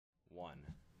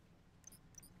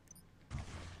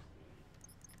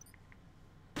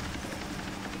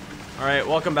Alright,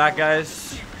 welcome back,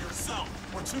 guys.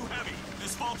 We're too heavy.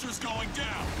 This vulture's going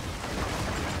down.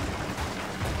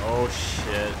 Oh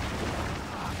shit.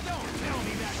 Don't tell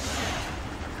me that shit.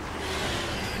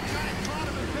 The giant cloud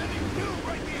of impending doom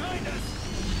right behind us.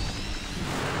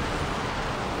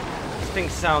 This thing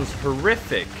sounds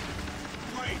horrific.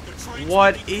 Great, the train's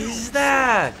What moving is through.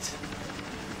 that?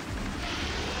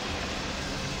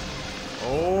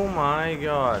 Oh my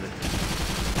god.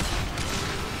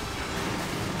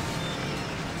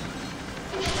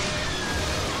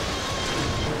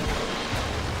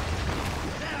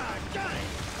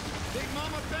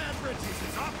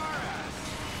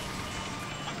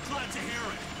 I'm glad to hear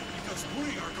it, because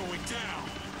we are going down.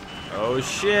 Oh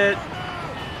shit.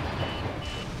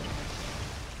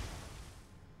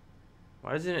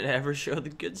 Why doesn't it ever show the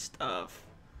good stuff?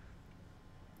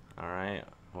 Alright.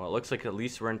 Well, it looks like at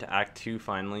least we're into Act 2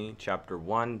 finally. Chapter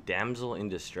 1, Damsel in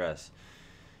Distress.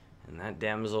 And that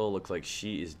damsel looks like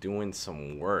she is doing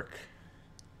some work.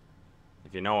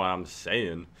 If you know what I'm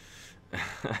saying.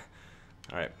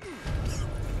 Alright.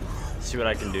 Let's see what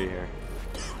I can do here.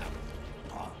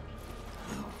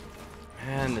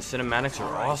 Man, the cinematics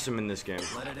are awesome in this game.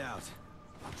 Let it out.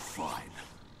 I'm fine.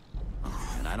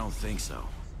 And I don't think so.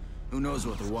 Who knows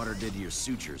what the water did to your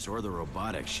sutures or the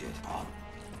robotic shit.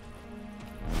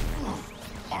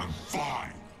 I'm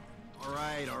fine. All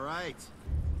right.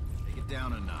 Take it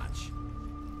down a notch.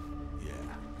 Yeah,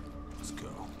 let's go.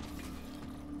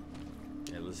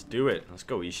 Yeah, let's do it. Let's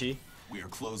go, Ishii. We are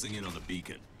closing in on the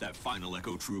beacon. That final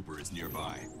Echo Trooper is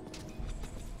nearby.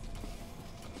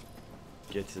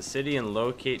 Get to the city and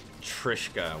locate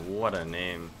Trishka. What a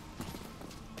name.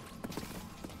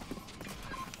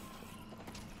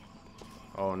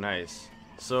 Oh, nice.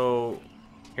 So,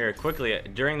 here, quickly,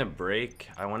 during the break,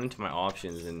 I went into my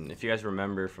options, and if you guys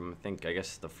remember from, I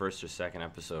guess, the first or second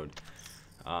episode,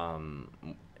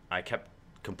 I kept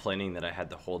complaining that I had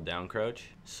to hold down crouch.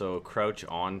 So, crouch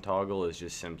on toggle is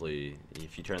just simply,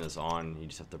 if you turn this on, you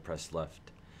just have to press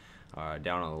left,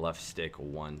 down on the left stick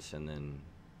once, and then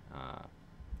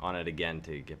on it again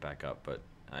to get back up. But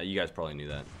you guys probably knew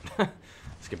that.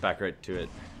 Let's get back right to it.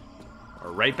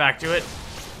 Or right back to it.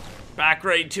 Back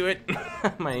right to it.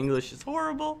 My English is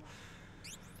horrible.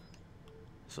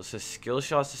 So it says skill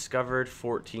shots discovered,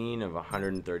 14 of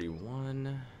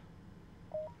 131.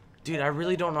 Dude, I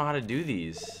really don't know how to do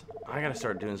these. I gotta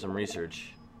start doing some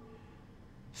research.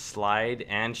 Slide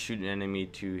and shoot an enemy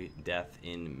to death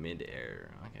in midair.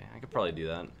 Okay, I could probably do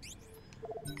that.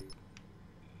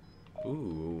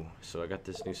 Ooh, so I got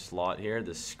this new slot here,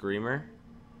 the Screamer.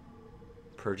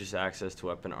 Purchase access to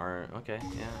weapon art. Okay,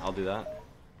 yeah, I'll do that.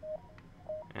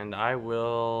 And I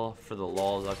will, for the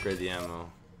lulz, upgrade the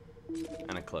ammo.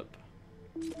 And a clip.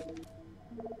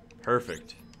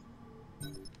 Perfect.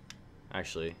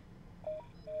 Actually.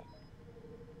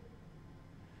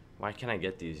 Why can't I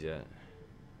get these yet?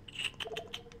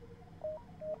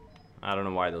 I don't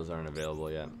know why those aren't available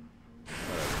yet.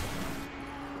 Whatever.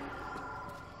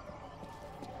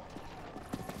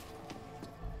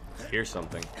 Here's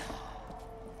something.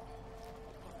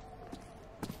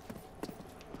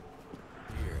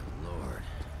 Dear Lord.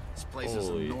 This place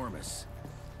Holy. is enormous.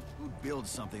 Who'd build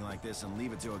something like this and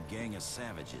leave it to a gang of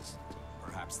savages?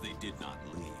 Perhaps they did not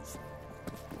leave.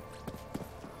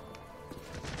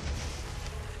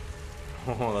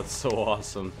 Oh, that's so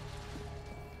awesome.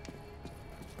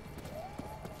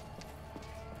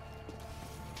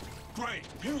 Great,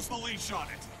 use the leash on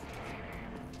it.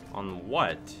 On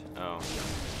what? Oh.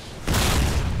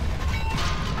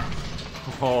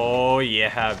 Oh,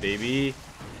 yeah, baby.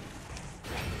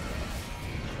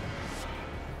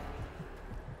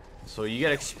 So you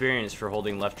get experience for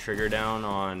holding left trigger down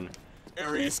on,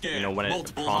 Area scan. you know, when it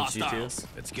Multiple prompts you hostiles. to.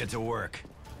 Let's get to work.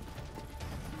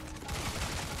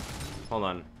 Hold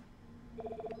on.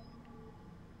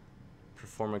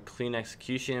 Perform a clean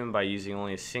execution by using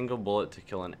only a single bullet to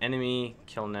kill an enemy.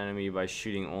 Kill an enemy by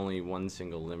shooting only one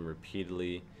single limb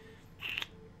repeatedly.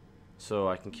 So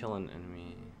I can kill an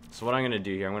enemy. So what I'm gonna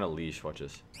do here, I'm gonna leash. Watch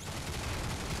this.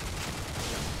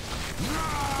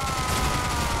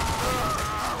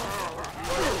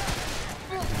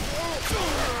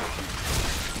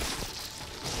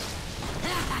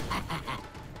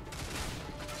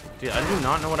 Dude, I do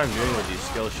not know what I'm doing with these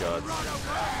skill shots.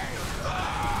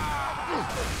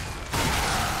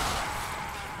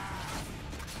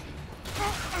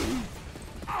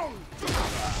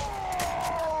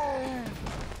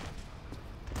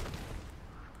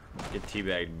 Get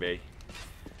teabagged, bae.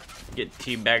 Get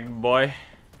teabagged, boy.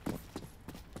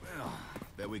 Well,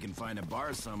 bet we can find a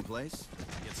bar someplace.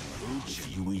 Get some food.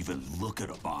 If you even look at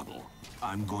a bottle,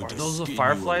 I'm going Are to those the skin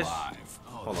fireflies? you alive.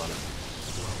 Hold on.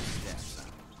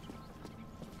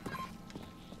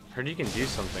 Heard you can do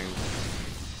something.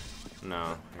 No,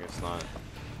 I guess not.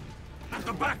 At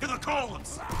the back of the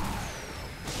columns!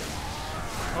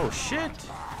 Oh shit!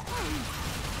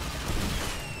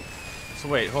 So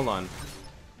wait, hold on.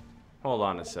 Hold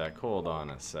on a sec. Hold on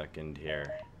a second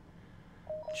here.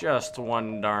 Just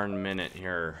one darn minute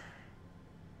here.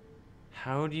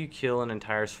 How do you kill an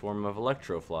entire swarm of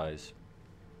electroflies?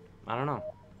 I don't know.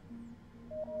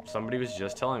 Somebody was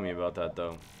just telling me about that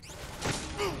though.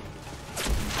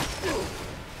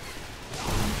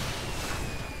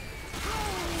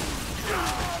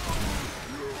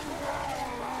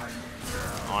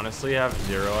 Honestly, I have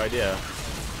zero idea.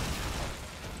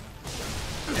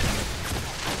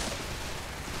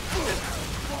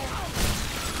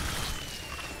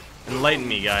 Enlighten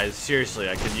me, guys. Seriously,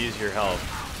 I could use your help.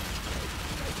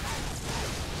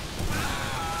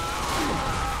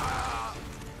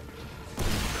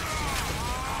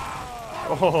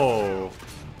 Oh.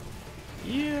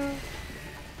 Yeah.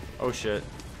 Oh, shit.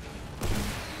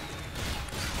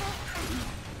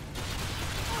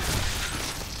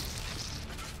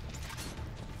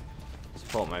 Let's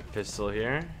pull out my pistol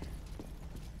here.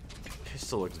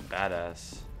 Pistol looks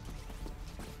badass.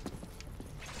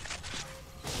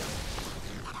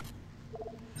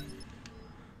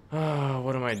 Oh,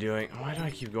 what am I doing? Why do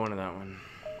I keep going to that one?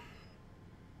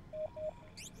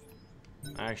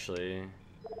 Actually,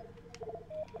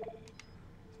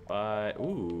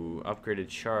 ooh, upgraded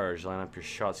charge. Line up your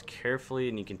shots carefully,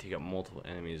 and you can take out multiple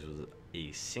enemies with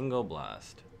a single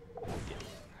blast. Yeah,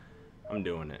 I'm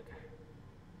doing it,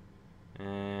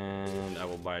 and I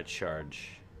will buy a charge.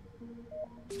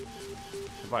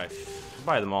 I'll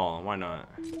buy them all. Why not?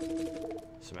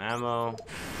 Some ammo.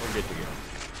 We're good to go.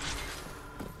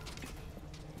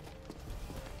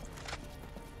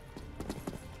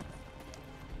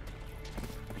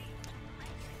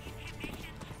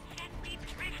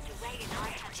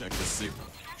 Check the signal.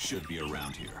 Should be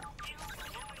around here.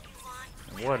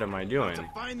 What am I doing? To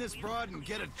find this broad and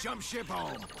get a jump ship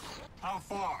home. How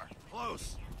far?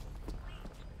 Close.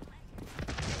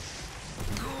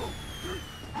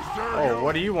 Oh,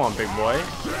 what do you want, big boy?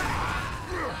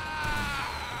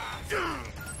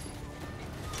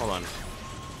 Hold on.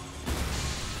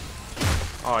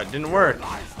 Oh, it didn't work.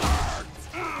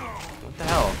 What the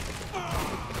hell?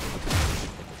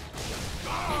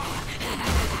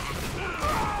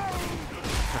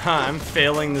 I'm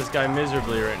failing this guy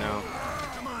miserably right now.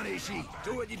 Come on, Ishi.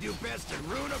 Do what you do best and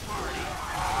ruin a party.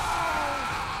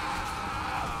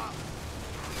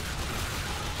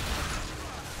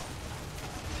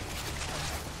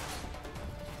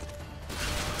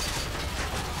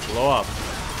 Blow up.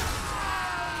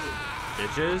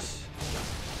 Bitches.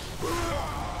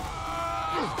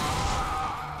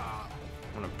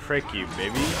 I'm gonna prick you,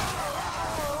 baby.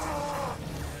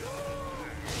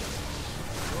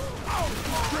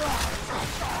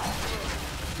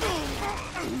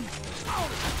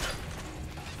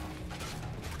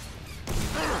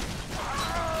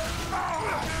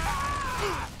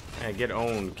 Hey, get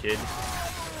owned, kid.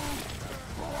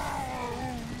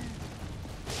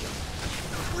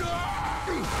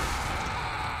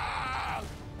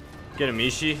 Get him,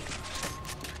 Ishi.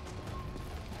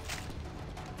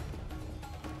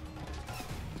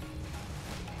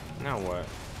 Now what?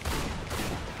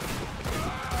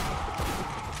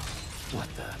 What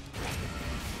the?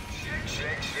 Shake,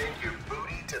 shake, shake your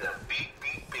booty to the beat,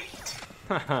 beat,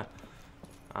 beat.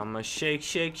 I'ma shake,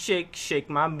 shake, shake, shake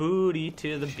my booty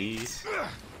to the beat.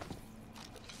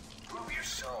 Move your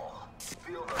soul.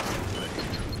 Feel the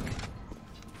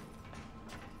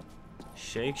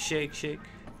Shake, shake, shake.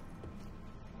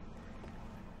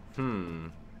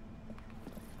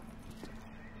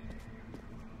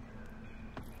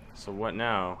 So what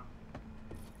now?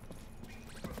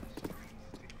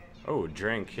 Oh,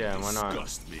 drink. Yeah, why not?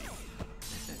 Disgust me.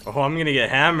 Oh, I'm gonna get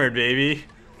hammered, baby.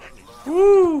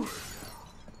 Woo!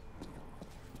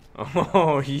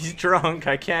 Oh, he's drunk.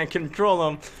 I can't control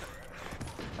him.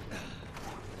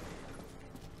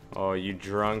 Oh, you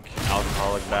drunk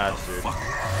alcoholic bastard.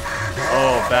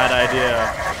 Oh, bad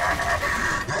idea.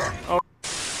 Oh.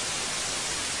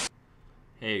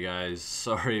 Hey guys,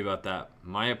 sorry about that.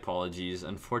 My apologies.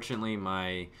 Unfortunately,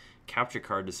 my capture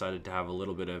card decided to have a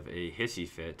little bit of a hissy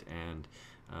fit, and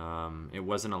it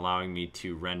wasn't allowing me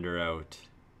to render out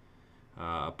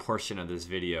a portion of this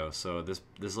video. So this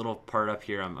little part up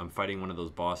here, I'm fighting one of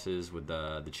those bosses with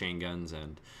the chain guns,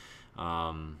 and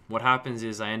what happens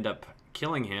is I end up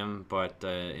killing him, but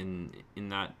in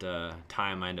that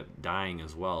time I end up dying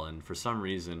as well, and for some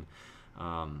reason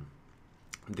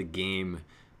the game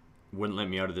wouldn't let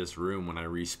me out of this room when I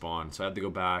respawned, so I had to go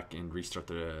back and restart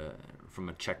from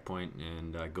a checkpoint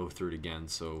and go through it again.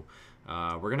 So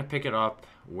we're gonna pick it up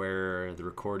where the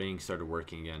recording started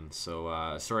working again.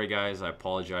 So sorry guys, I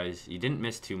apologize. You didn't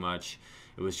miss too much.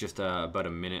 It was just about a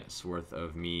minute's worth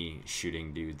of me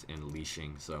shooting dudes and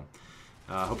leashing. So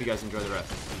hope you guys enjoy the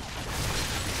rest.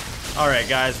 Alright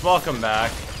guys, welcome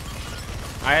back.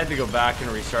 I had to go back and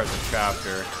restart the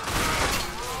chapter.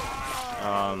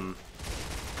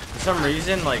 For some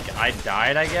reason, like, I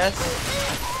died, I guess.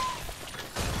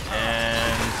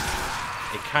 And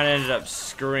it kind of ended up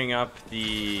screwing up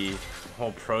the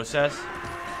whole process.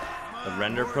 The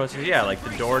render process. Yeah, like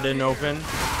the door didn't open.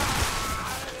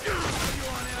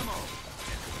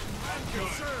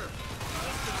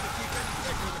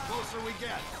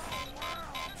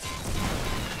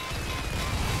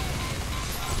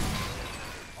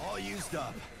 All used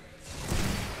up.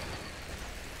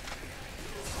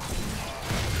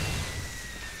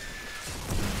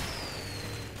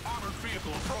 Armored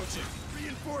vehicle approaching.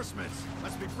 Reinforcements.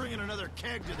 Must be bringing another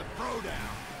keg to the throwdown.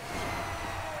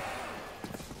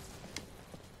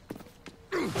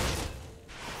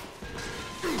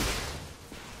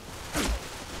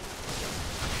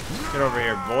 Get over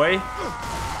here, boy.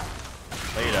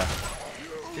 Later.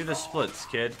 Do the splits,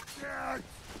 kid.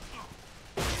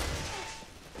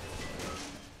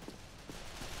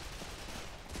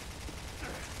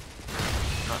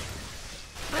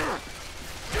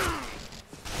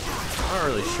 I'm not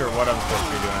really sure what I'm supposed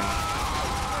to be doing.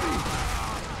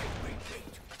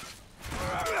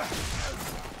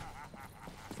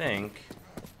 I think.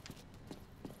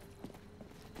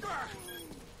 I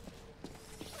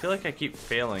feel like I keep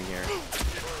failing here.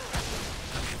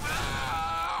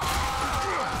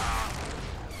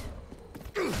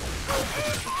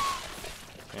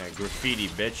 Yeah, graffiti,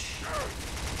 bitch.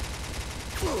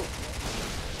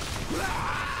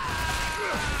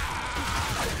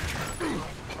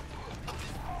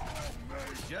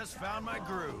 Just found my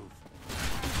groove.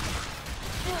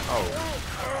 Oh.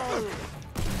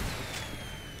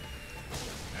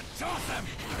 And toss him.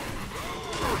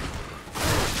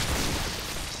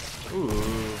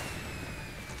 Ooh.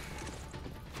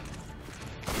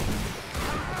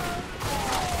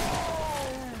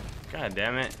 God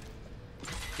damn it.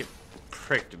 Get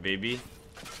pricked, baby.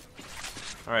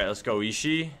 Alright, let's go,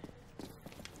 Ishii.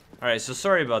 Alright, so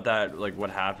sorry about that, like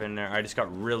what happened there. I just got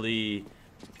really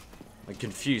like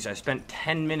confused. I spent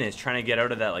 10 minutes trying to get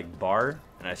out of that like bar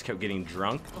and I just kept getting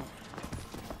drunk.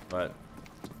 But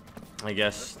I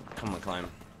guess, come on, climb.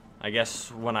 I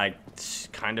guess when I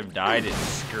kind of died, it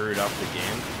screwed up the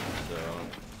game. So,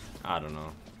 I don't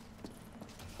know.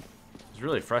 It's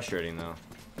really frustrating though.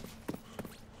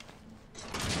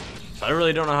 So I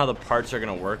really don't know how the parts are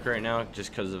gonna work right now,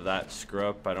 just because of that screw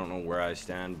up. I don't know where I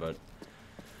stand, but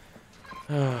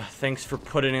thanks for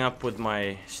putting up with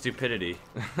my stupidity.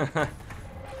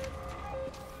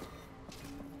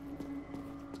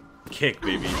 Kick,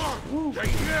 baby. Woo.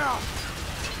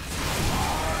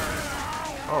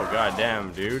 Oh god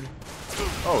damn, dude.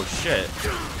 Oh shit.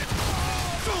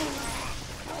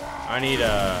 I need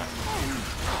to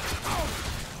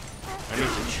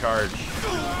charge.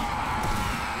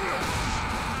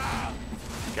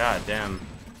 God damn.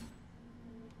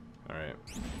 Alright.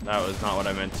 That was not what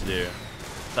I meant to do.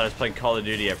 Thought I was playing Call of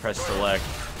Duty, I pressed select.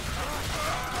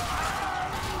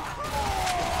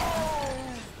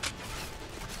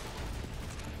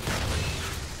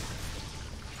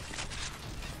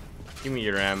 Give me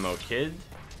your ammo, kid.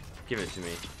 Give it to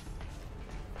me.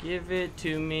 Give it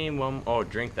to me. Oh,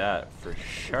 drink that for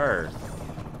sure.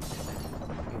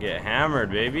 Get hammered,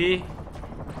 baby.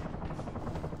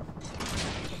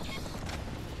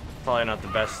 Probably not the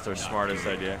best or smartest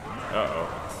idea. Uh-oh.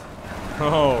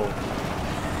 Oh.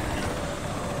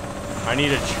 I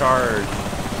need a charge.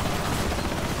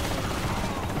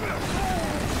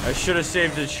 I should have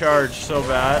saved a charge so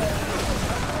bad.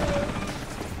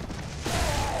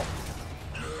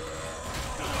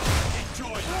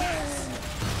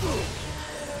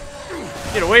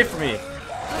 Get away from me.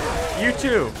 You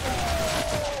too.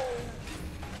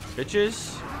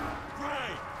 Bitches.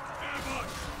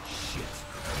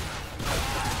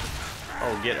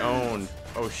 Oh, get owned.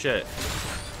 Oh, shit.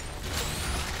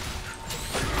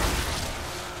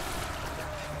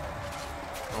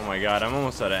 Oh my god, I'm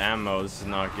almost out of ammo. This is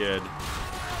not good.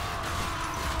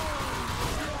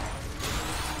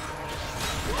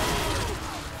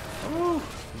 Ooh,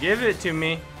 give it to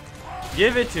me.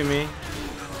 Give it to me.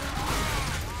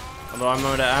 Although I'm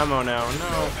out of ammo now.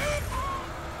 No.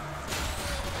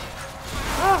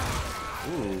 Ah.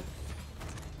 Ooh.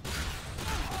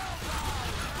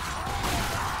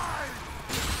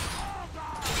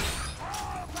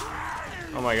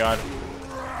 Oh my god.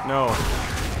 No.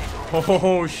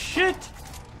 Oh shit!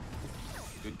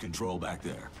 Good control back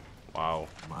there. Wow.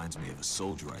 Reminds me of a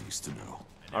soldier I used to know.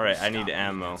 Alright, I need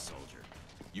ammo.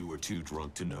 You were too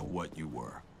drunk to know what you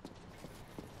were.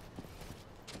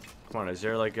 Come on, is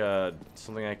there like a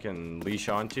something I can leash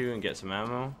onto and get some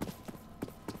ammo?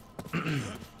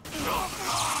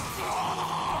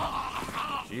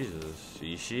 Jesus,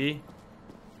 Juicy.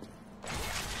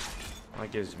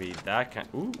 That gives me that kind.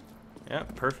 Ooh, yeah,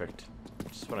 perfect.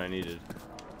 Just what I needed.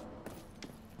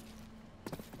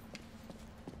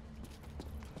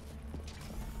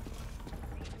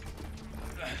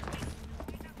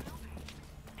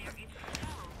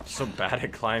 So bad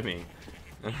at climbing.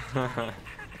 Get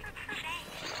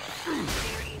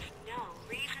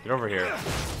over here.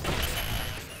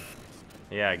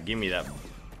 Yeah, give me that.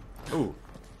 Ooh,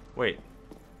 wait.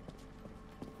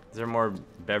 Is there more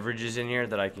beverages in here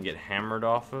that I can get hammered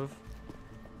off of?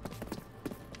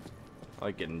 I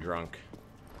like getting drunk.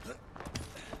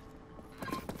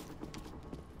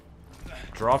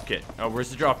 Drop kit. Oh, where's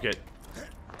the drop kit?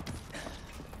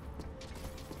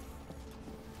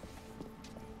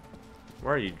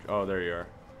 Where are you? Oh, there you are.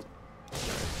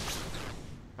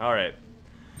 Alright.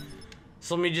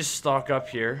 So let me just stock up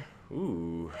here.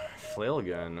 Ooh, flail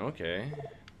gun. Okay.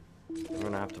 I'm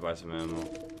gonna have to buy some ammo.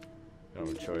 Don't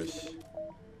have a choice.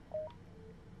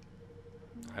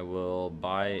 I will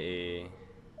buy a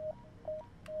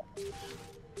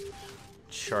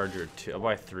charger 2. I'll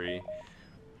buy 3.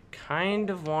 Kind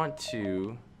of want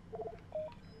to.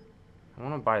 I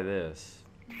want to buy this.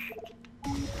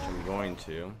 Which I'm going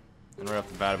to. And right off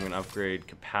the bat, I'm going to upgrade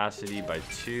capacity by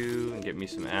 2 and get me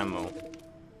some ammo.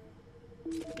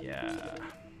 Yeah.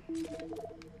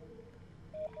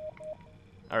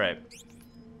 Alright.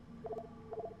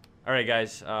 Alright,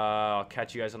 guys. I'll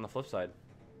catch you guys on the flip side.